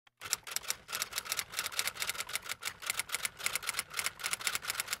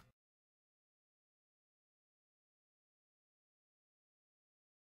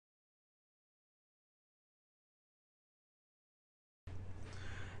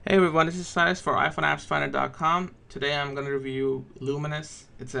Hey everyone, this is Cyrus for iPhoneAppsFinder.com. Today I'm going to review Luminos.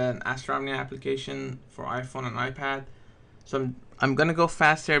 It's an astronomy application for iPhone and iPad. So I'm going to go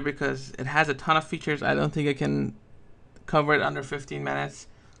fast here because it has a ton of features. I don't think I can cover it under 15 minutes.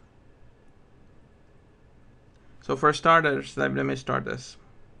 So for starters, let me start this.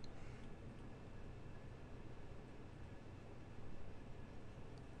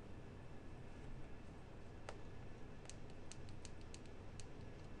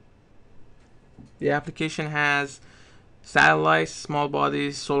 The application has satellites, small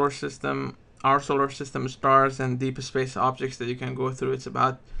bodies, solar system, our solar system, stars, and deep space objects that you can go through. It's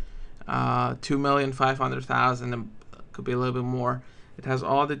about 2,500,000. Could be a little bit more. It has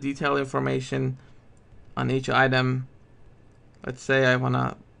all the detailed information on each item. Let's say I want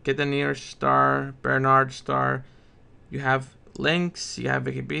to get the nearest star, Bernard star. You have links, you have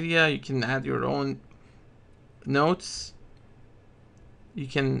Wikipedia, you can add your own notes. You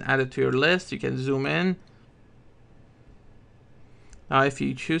can add it to your list, you can zoom in. Now if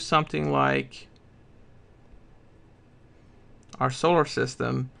you choose something like our solar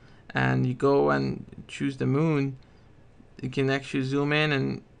system and you go and choose the moon, you can actually zoom in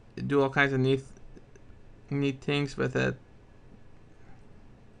and do all kinds of neat things with it.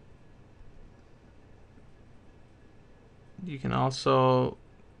 You can also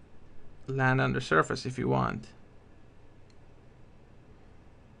land on the surface if you want.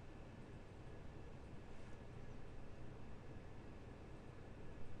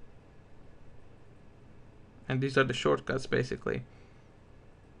 And these are the shortcuts basically.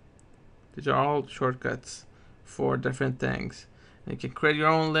 These are all shortcuts for different things. And you can create your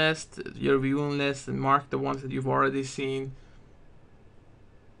own list, your viewing list, and mark the ones that you've already seen.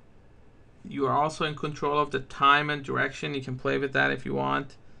 You are also in control of the time and direction. You can play with that if you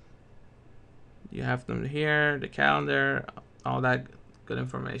want. You have them here, the calendar, all that good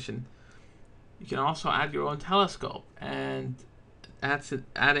information. You can also add your own telescope and adds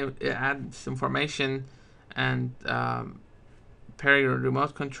information and pair your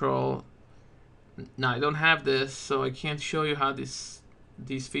remote control. Now I don't have this, so I can't show you how these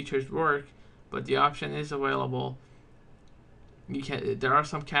features work, but the option is available. There are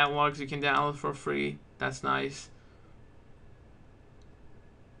some catalogs you can download for free. That's nice.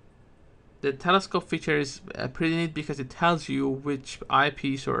 The telescope feature is pretty neat because it tells you which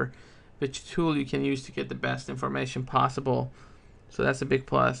eyepiece or which tool you can use to get the best information possible. So that's a big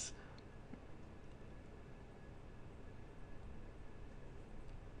plus.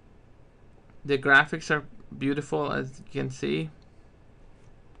 The graphics are beautiful, as you can see.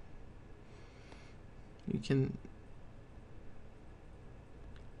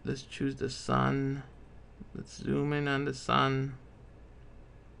 Let's choose the sun. Let's zoom in on the sun.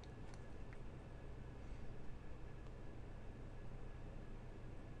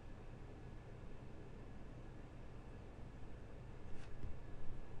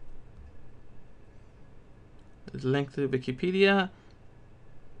 There's a link to Wikipedia.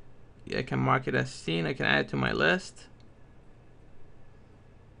 I can mark it as seen. I can add it to my list.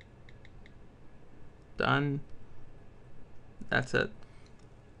 Done. That's it.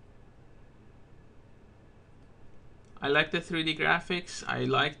 I like the 3D graphics. I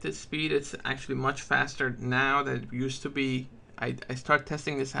like the speed. It's actually much faster now than it used to be. I started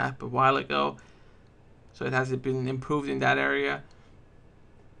testing this app a while ago, so it has been improved in that area.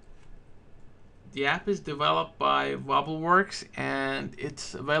 The app is developed by Wobbleworks and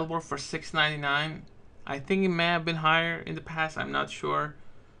it's available for $6.99. I think it may have been higher in the past, I'm not sure.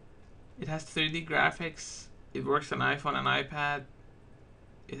 It has 3D graphics. It works on iPhone and iPad.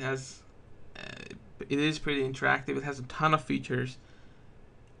 It is pretty interactive. It has a ton of features.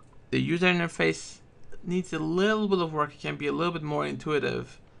 The user interface needs a little bit of work. It can be a little bit more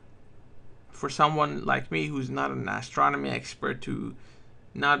intuitive for someone like me who's not an astronomy expert to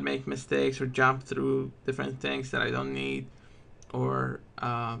not make mistakes or jump through different things that I don't need, or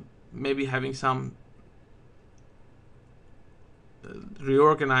maybe having some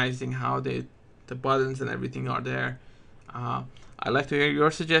reorganizing how the buttons and everything are there. I'd like to hear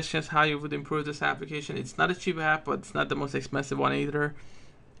your suggestions how you would improve this application. It's not a cheap app, but it's not the most expensive one either.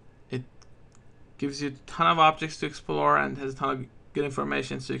 It gives you a ton of objects to explore and has a ton of good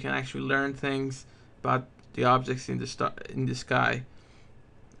information, so you can actually learn things about the objects in the sky.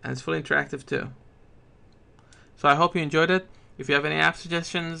 And it's fully interactive too. So I hope you enjoyed it. If you have any app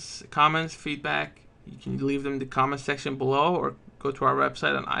suggestions, comments, feedback, you can leave them in the comment section below or go to our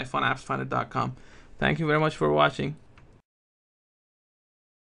website on iPhoneAppsFinder.com. Thank you very much for watching.